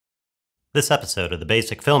This episode of The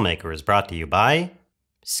Basic Filmmaker is brought to you by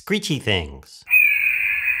Screechy Things.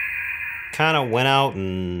 Kind of went out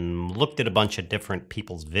and looked at a bunch of different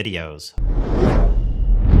people's videos.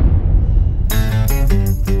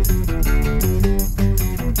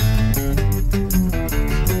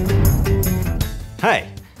 Hey,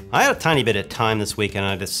 I had a tiny bit of time this week and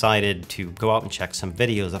I decided to go out and check some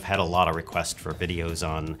videos. I've had a lot of requests for videos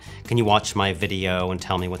on, can you watch my video and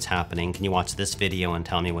tell me what's happening? Can you watch this video and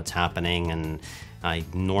tell me what's happening? And I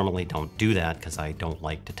normally don't do that because I don't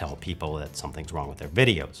like to tell people that something's wrong with their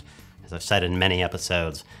videos. As I've said in many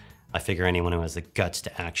episodes, I figure anyone who has the guts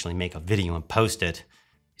to actually make a video and post it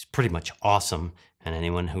is pretty much awesome, and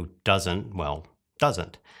anyone who doesn't, well,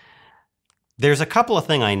 doesn't. There's a couple of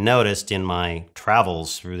things I noticed in my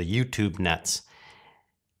travels through the YouTube nets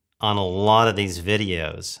on a lot of these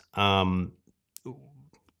videos.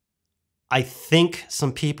 I think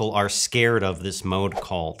some people are scared of this mode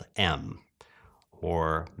called M,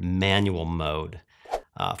 or manual mode.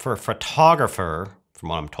 For a photographer, from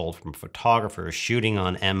what I'm told from photographers, shooting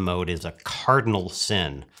on M mode is a cardinal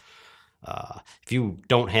sin. If you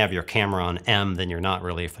don't have your camera on M, then you're not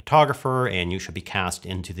really a photographer and you should be cast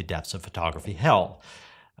into the depths of photography hell.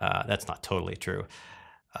 That's not totally true.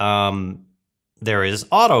 There is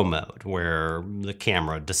auto mode, where the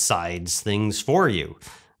camera decides things for you.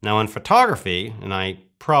 Now in photography, and I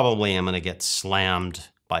probably am going to get slammed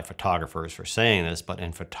by photographers for saying this, but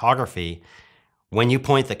in photography, when you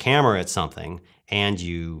point the camera at something and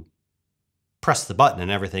you press the button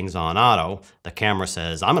and everything's on auto, the camera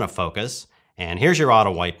says, I'm going to focus, and here's your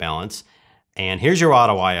auto white balance, and here's your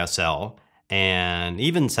auto ISL, and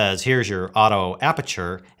even says, here's your auto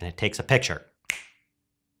aperture, and it takes a picture.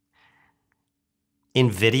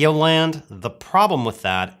 In video land, the problem with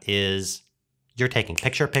that is you're taking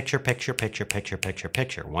picture, picture, picture, picture, picture, picture,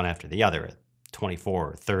 picture, one after the other at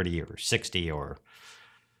 24 or 30 or 60 or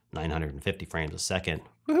 950 frames a second.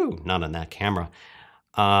 Woohoo, not on that camera.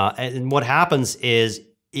 And what happens is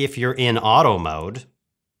if you're in auto mode,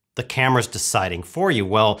 the camera's deciding for you.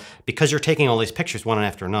 Well, because you're taking all these pictures one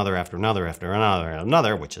after another, after another, after another, after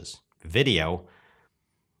another, which is video,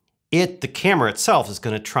 the camera itself is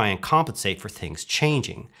going to try and compensate for things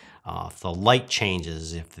changing. If the light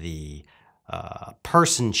changes, if the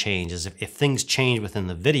person changes, if things change within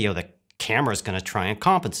the video, the camera is going to try and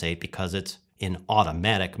compensate because it's in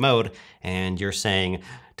automatic mode, and you're saying,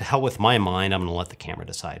 to hell with my mind, I'm going to let the camera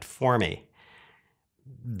decide for me.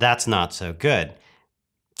 That's not so good.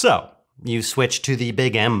 So you switch to the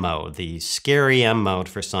big M mode, the scary M mode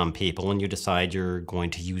for some people, and you decide you're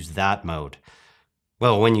going to use that mode.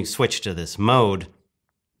 Well, when you switch to this mode,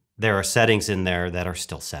 there are settings in there that are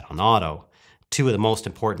still set on auto. Two of the most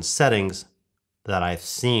important settings that I've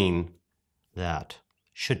seen that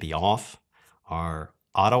should be off are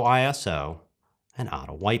auto ISO and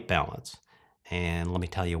auto white balance. And let me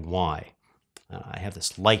tell you why. I have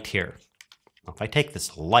this light here. If I take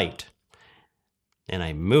this light and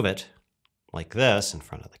I move it like this in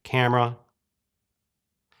front of the camera,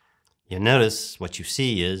 you notice what you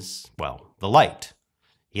see is, well, the light.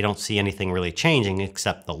 You don't see anything really changing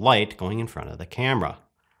except the light going in front of the camera.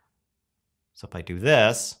 So if I do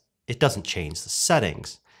this, it doesn't change the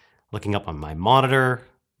settings. Looking up on my monitor,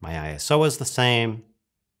 my ISO is the same.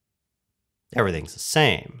 Everything's the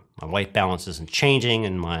same. My white balance isn't changing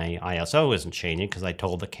and my ISO isn't changing because I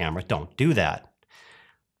told the camera, don't do that.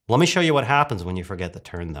 Let me show you what happens when you forget to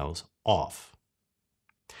turn those off.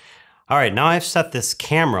 All right, now I've set this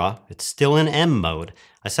camera, it's still in M mode.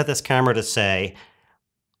 I set this camera to say,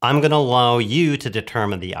 I'm going to allow you to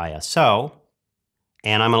determine the ISO,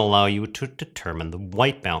 and I'm going to allow you to determine the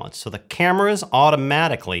white balance. So the camera is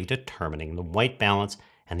automatically determining the white balance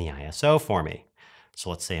and the ISO for me. So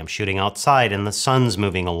let's say I'm shooting outside and the sun's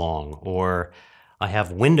moving along, or I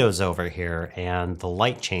have windows over here and the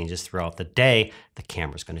light changes throughout the day, the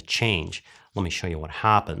camera's going to change. Let me show you what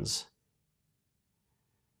happens.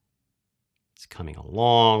 It's coming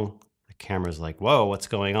along, the camera's like, whoa, what's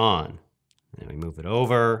going on? And we move it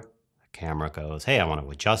over, the camera goes, hey, I want to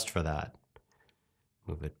adjust for that.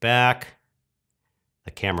 Move it back,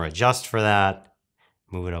 the camera adjusts for that.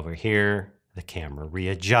 Move it over here, the camera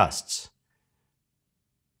readjusts.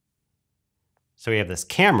 So we have this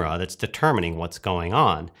camera that's determining what's going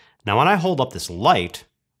on. Now when I hold up this light,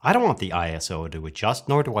 I don't want the ISO to adjust,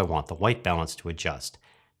 nor do I want the white balance to adjust.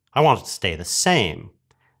 I want it to stay the same,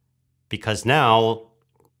 because now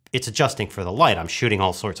it's adjusting for the light. I'm shooting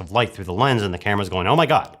all sorts of light through the lens and the camera's going, oh my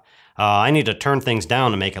God, I need to turn things down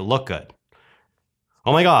to make it look good.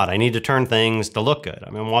 Oh my God, I need to turn things to look good. I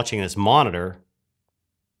mean, I'm watching this monitor.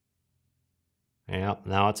 Yeah,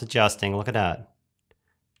 now it's adjusting, look at that.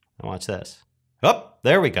 Now watch this. Oh,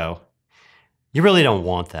 there we go. You really don't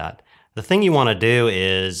want that. The thing you want to do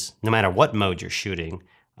is, no matter what mode you're shooting,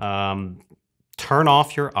 turn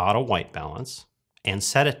off your auto white balance and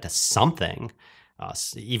set it to something,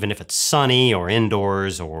 even if it's sunny or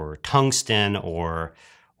indoors or tungsten, or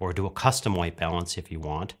do a custom white balance if you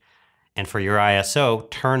want. And for your ISO,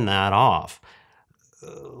 turn that off.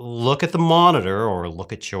 Look at the monitor, or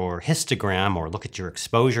look at your histogram, or look at your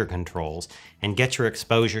exposure controls, and get your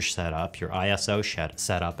exposure set up, your ISO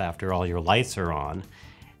set up after all your lights are on,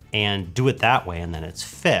 and do it that way, and then it's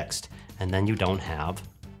fixed, and then you don't have,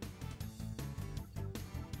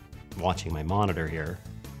 watching my monitor here,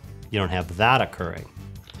 you don't have that occurring.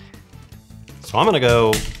 So I'm gonna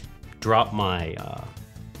go drop my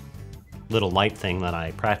little light thing that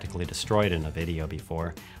I practically destroyed in a video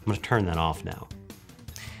before. I'm gonna turn that off now.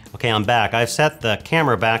 Okay, I'm back. I've set the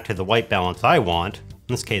camera back to the white balance I want. In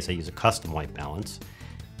this case, I use a custom white balance.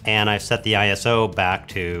 And I've set the ISO back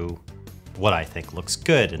to what I think looks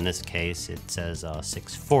good. In this case, it says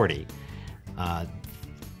 640.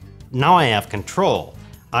 Now I have control.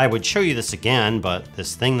 I would show you this again, but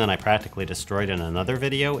this thing that I practically destroyed in another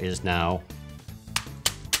video is now,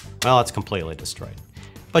 well, it's completely destroyed.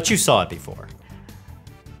 But you saw it before.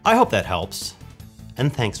 I hope that helps,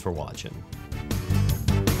 and thanks for watching.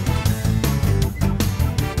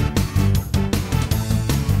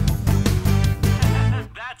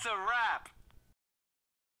 That's a wrap.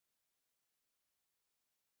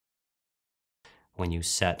 When you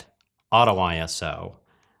set auto ISO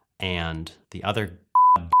and the other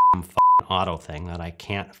auto thing that I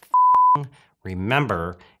can't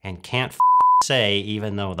remember and can't say,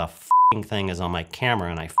 even though the thing is on my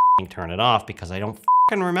camera, and I turn it off because I don't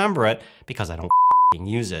remember it, because I don't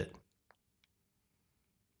use it.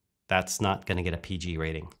 That's not gonna get a PG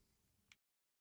rating.